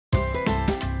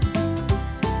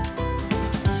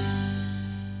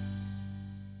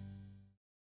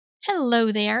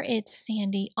Hello there, it's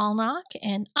Sandy Allnock,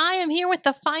 and I am here with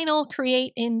the final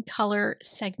Create in Color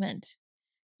segment.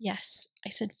 Yes, I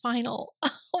said final.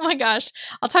 Oh my gosh,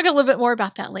 I'll talk a little bit more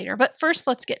about that later. But first,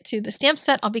 let's get to the stamp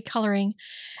set I'll be coloring,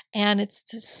 and it's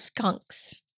the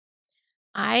skunks.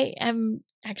 I am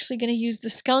actually going to use the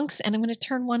skunks, and I'm going to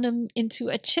turn one of them into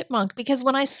a chipmunk because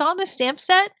when I saw the stamp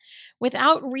set,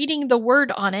 without reading the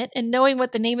word on it and knowing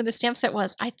what the name of the stamp set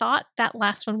was, I thought that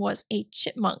last one was a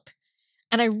chipmunk.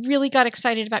 And I really got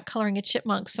excited about coloring a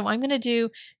chipmunk. So I'm going to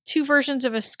do two versions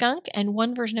of a skunk and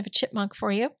one version of a chipmunk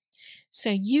for you. So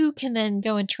you can then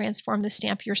go and transform the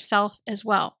stamp yourself as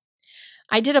well.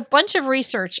 I did a bunch of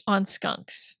research on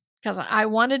skunks because I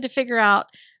wanted to figure out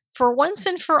for once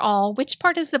and for all, which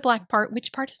part is the black part,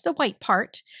 which part is the white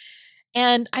part.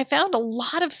 And I found a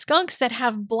lot of skunks that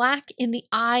have black in the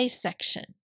eye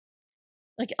section,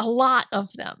 like a lot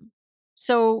of them.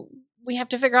 So we have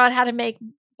to figure out how to make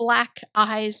black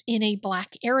eyes in a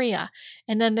black area.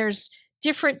 And then there's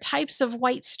different types of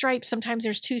white stripes. Sometimes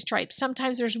there's two stripes.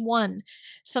 Sometimes there's one.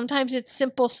 Sometimes it's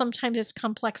simple. Sometimes it's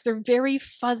complex. They're very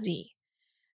fuzzy.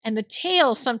 And the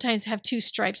tail sometimes have two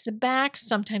stripes. The back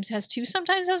sometimes has two,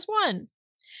 sometimes has one.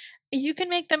 You can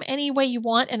make them any way you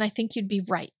want, and I think you'd be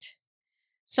right.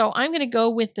 So I'm going to go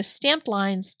with the stamp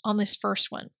lines on this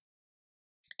first one.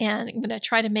 And I'm going to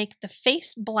try to make the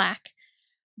face black.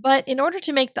 But in order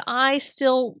to make the eye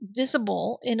still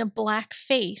visible in a black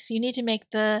face, you need to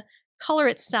make the color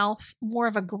itself more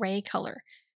of a gray color.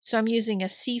 So I'm using a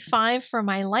C5 for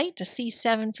my light, a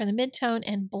C7 for the midtone,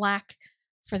 and black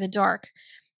for the dark.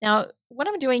 Now, what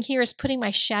I'm doing here is putting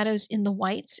my shadows in the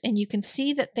whites, and you can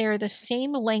see that they're the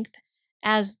same length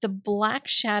as the black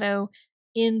shadow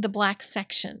in the black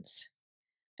sections.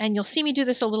 And you'll see me do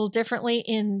this a little differently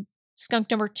in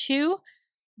skunk number 2.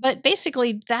 But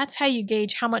basically, that's how you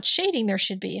gauge how much shading there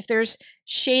should be. If there's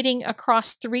shading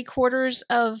across 3/4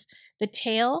 of the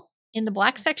tail in the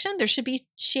black section, there should be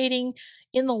shading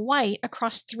in the white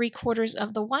across 3/4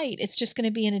 of the white. It's just going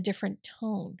to be in a different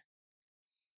tone.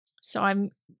 So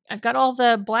I've got all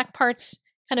the black parts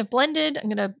kind of blended. I'm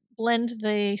going to blend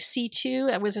the C2.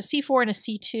 That was a C4 and a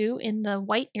C2 in the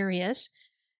white areas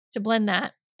to blend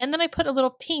that. And then I put a little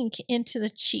pink into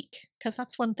the cheek because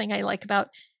that's one thing I like about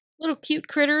little cute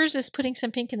critters is putting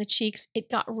some pink in the cheeks. It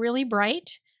got really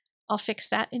bright. I'll fix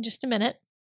that in just a minute.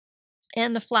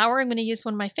 And the flower, I'm going to use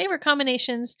one of my favorite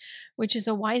combinations, which is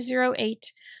a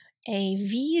Y08, a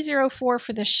V04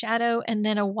 for the shadow, and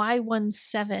then a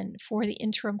Y17 for the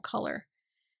interim color.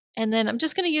 And then I'm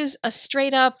just going to use a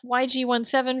straight up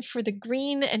YG17 for the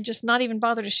green and just not even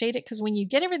bother to shade it because when you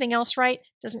get everything else right,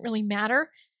 it doesn't really matter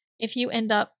if you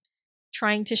end up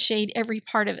trying to shade every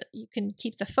part of it. You can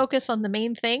keep the focus on the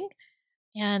main thing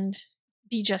and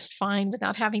be just fine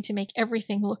without having to make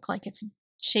everything look like it's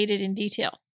shaded in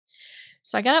detail.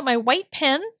 So I got out my white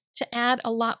pen to add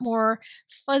a lot more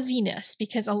fuzziness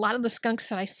because a lot of the skunks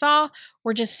that I saw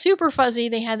were just super fuzzy.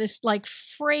 They had this like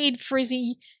frayed,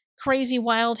 frizzy, crazy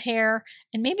wild hair.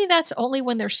 And maybe that's only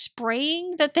when they're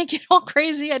spraying that they get all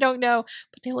crazy. I don't know,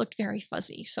 but they looked very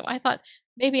fuzzy. So I thought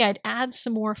maybe I'd add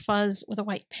some more fuzz with a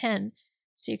white pen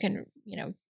so you can,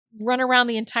 run around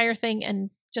the entire thing and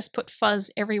just put fuzz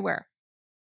everywhere.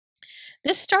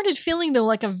 This started feeling though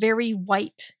like a very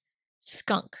white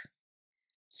skunk.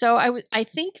 So I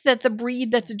think that the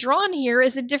breed that's drawn here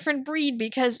is a different breed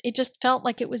because it just felt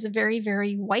like it was a very,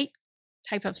 very white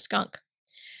type of skunk.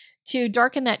 To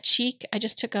darken that cheek, I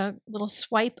just took a little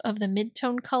swipe of the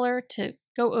midtone color to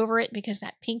go over it because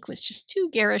that pink was just too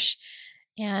garish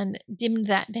and dimmed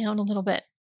that down a little bit.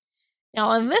 Now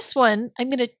on this one, I'm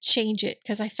going to change it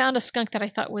because I found a skunk that I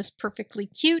thought was perfectly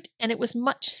cute and it was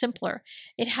much simpler.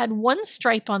 It had one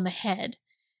stripe on the head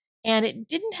and it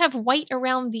didn't have white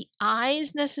around the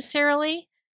eyes necessarily,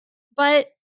 but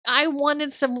I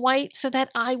wanted some white so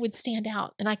that eye would stand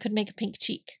out and I could make a pink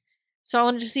cheek. So I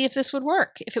wanted to see if this would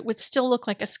work, if it would still look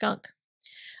like a skunk.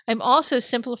 I'm also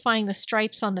simplifying the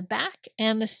stripes on the back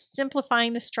and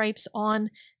simplifying the stripes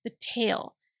on the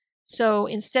tail. So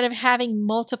instead of having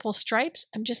multiple stripes,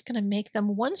 I'm just going to make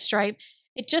them one stripe.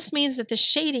 It just means that the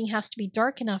shading has to be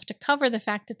dark enough to cover the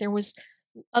fact that there was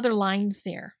other lines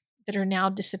there that are now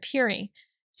disappearing.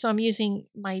 So I'm using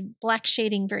my black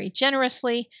shading very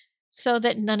generously so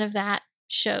that none of that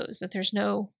shows, that there's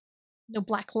no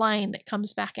black line that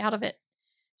comes back out of it.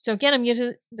 So again, I'm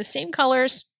using the same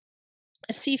colors,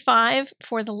 a C5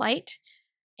 for the light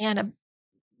and a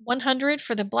 100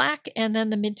 for the black, and then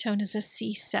the midtone is a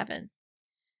C7.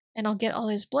 And I'll get all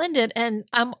those blended, and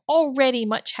I'm already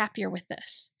much happier with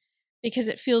this because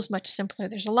it feels much simpler.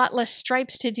 There's a lot less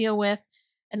stripes to deal with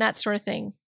and that sort of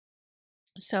thing.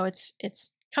 So it's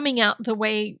coming out the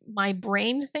way my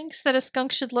brain thinks that a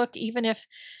skunk should look, even if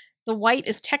the white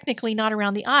is technically not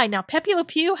around the eye. Now, Pepe Le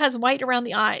Pew has white around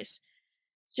the eyes.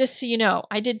 Just so you know,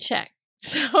 I did check.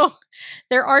 So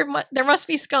there must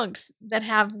be skunks that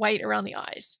have white around the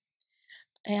eyes.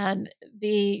 And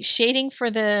the shading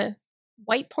for the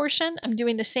white portion, I'm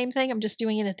doing the same thing. I'm just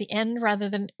doing it at the end rather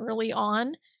than early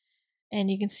on.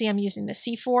 And you can see I'm using the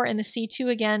C4 and the C2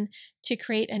 again to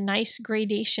create a nice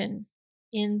gradation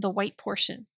in the white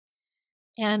portion.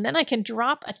 And then I can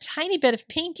drop a tiny bit of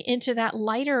pink into that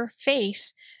lighter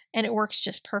face, and it works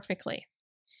just perfectly.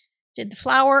 Did the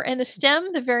flower and the stem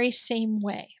the very same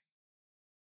way.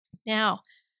 Now,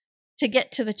 to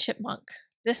get to the chipmunk,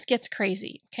 this gets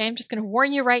crazy. Okay, I'm just going to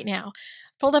warn you right now.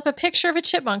 Pulled up a picture of a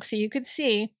chipmunk so you could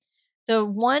see the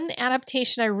one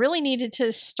adaptation I really needed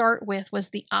to start with was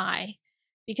the eye,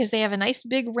 because they have a nice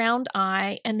big round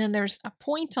eye, and then there's a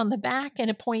point on the back and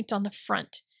a point on the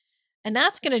front. And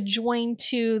that's going to join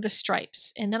to the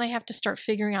stripes. And then I have to start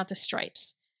figuring out the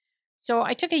stripes. So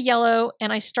I took a yellow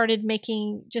and I started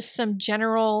making just some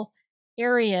general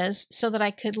areas so that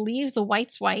I could leave the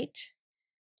whites white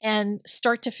and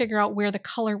start to figure out where the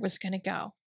color was going to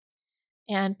go.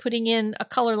 And putting in a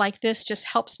color like this just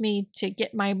helps me to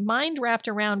get my mind wrapped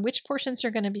around which portions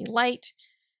are going to be light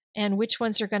and which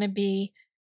ones are going to be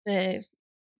the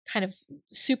kind of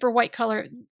super white color,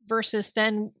 versus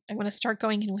then I'm going to start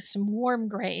going in with some warm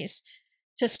grays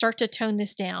to start to tone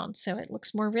this down so it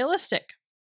looks more realistic.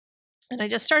 And I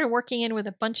just started working in with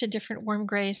a bunch of different warm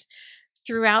grays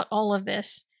throughout all of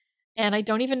this. And I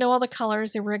don't even know all the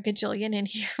colors. There were a gajillion in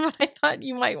here, but I thought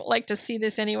you might like to see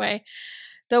this anyway.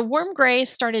 The warm grays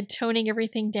started toning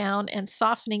everything down and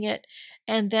softening it.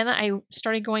 And then I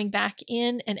started going back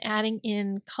in and adding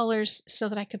in colors so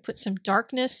that I could put some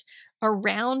darkness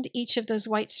around each of those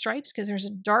white stripes, because there's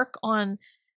a dark on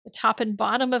the top and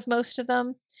bottom of most of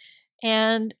them.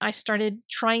 And I started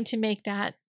trying to make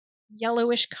that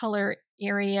yellowish color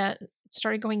area,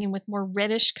 started going in with more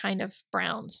reddish kind of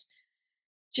browns,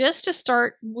 just to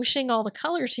start whooshing all the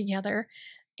color together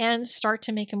and start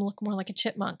to make them look more like a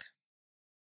chipmunk.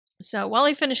 So while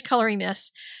I finished coloring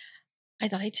this, I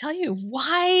thought I'd tell you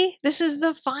why this is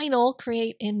the final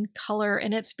Create in Color,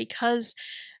 and it's because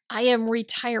I am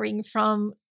retiring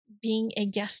from being a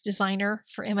guest designer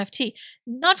for MFT.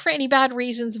 Not for any bad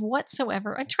reasons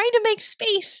whatsoever. I'm trying to make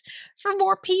space for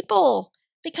more people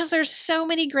because there's so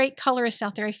many great colorists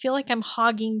out there. I feel like I'm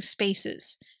hogging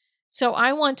spaces. So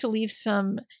I want to leave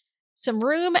some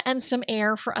room and some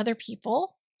air for other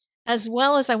people, as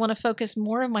well as I want to focus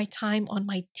more of my time on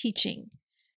my teaching.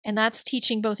 And that's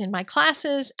teaching both in my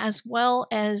classes as well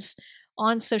as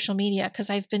on social media, because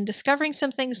I've been discovering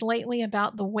some things lately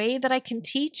about the way that I can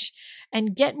teach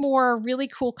and get more really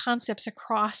cool concepts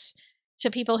across to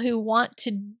people who want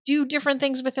to do different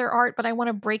things with their art, but I want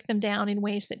to break them down in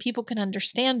ways that people can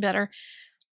understand better.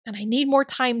 And I need more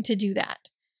time to do that.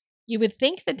 You would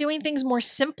think that doing things more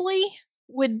simply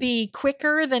would be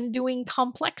quicker than doing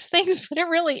complex things, but it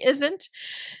really isn't.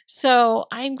 So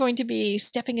I'm going to be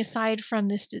stepping aside from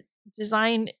this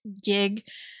design gig.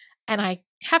 And I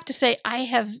have to say, I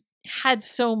have had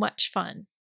so much fun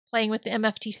playing with the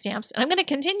MFT stamps, and I'm going to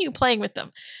continue playing with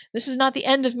them. This is not the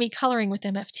end of me coloring with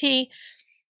MFT,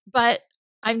 but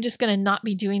I'm just going to not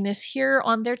be doing this here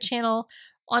on their channel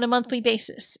on a monthly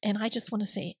basis. And I just want to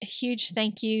say a huge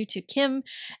thank you to Kim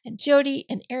and Jody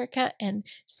and Erica and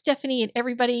Stephanie and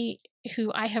everybody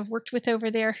who I have worked with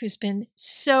over there, who's been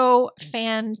so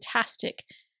fantastic.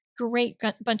 Great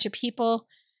bunch of people.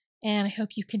 And I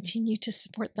hope you continue to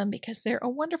support them because they're a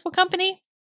wonderful company.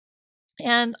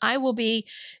 And I will be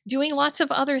doing lots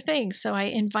of other things. So I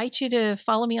invite you to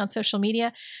follow me on social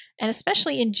media. And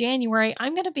especially in January,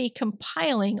 I'm going to be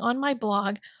compiling on my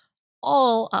blog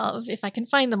all of, if I can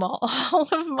find them all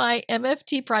of my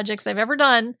MFT projects I've ever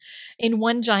done in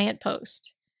one giant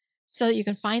post. So you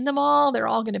can find them all. They're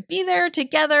all going to be there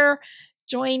together,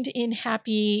 joined in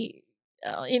happy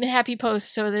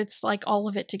posts, so that's like all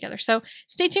of it together. So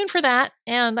stay tuned for that,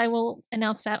 and I will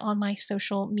announce that on my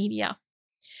social media.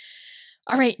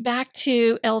 All right, back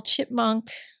to El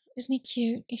Chipmunk. Isn't he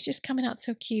cute? He's just coming out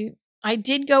so cute. I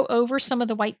did go over some of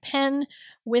the white pen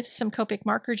with some Copic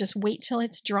marker. Just wait till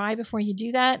it's dry before you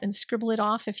do that and scribble it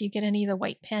off if you get any of the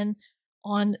white pen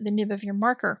on the nib of your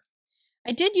marker.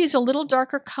 I did use a little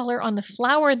darker color on the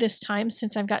flower this time,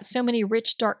 since I've got so many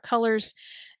rich dark colors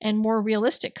and more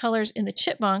realistic colors in the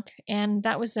chipmunk, and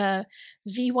that was a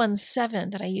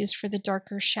V17 that I used for the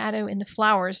darker shadow in the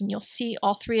flowers, and you'll see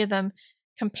all three of them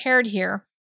compared here.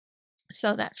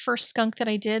 So that first skunk that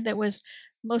I did that was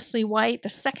mostly white, the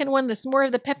second one that's more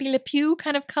of the Pepe Le Pew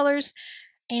kind of colors,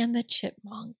 and the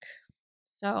chipmunk.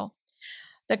 So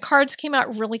the cards came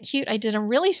out really cute. I did them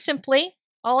really simply.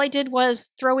 All I did was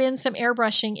throw in some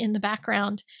airbrushing in the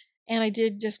background, and I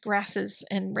did just grasses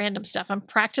and random stuff. I'm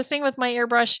practicing with my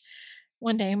airbrush.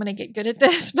 One day I'm going to get good at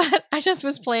this, but I just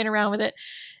was playing around with it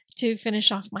to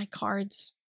finish off my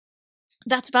cards.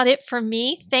 That's about it from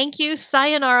me. Thank you.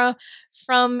 Sayonara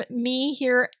from me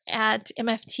here at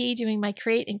MFT doing my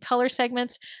Create in Color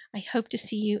segments. I hope to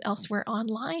see you elsewhere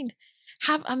online.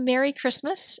 Have a Merry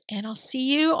Christmas, and I'll see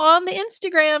you on the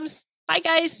Instagrams. Bye,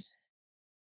 guys.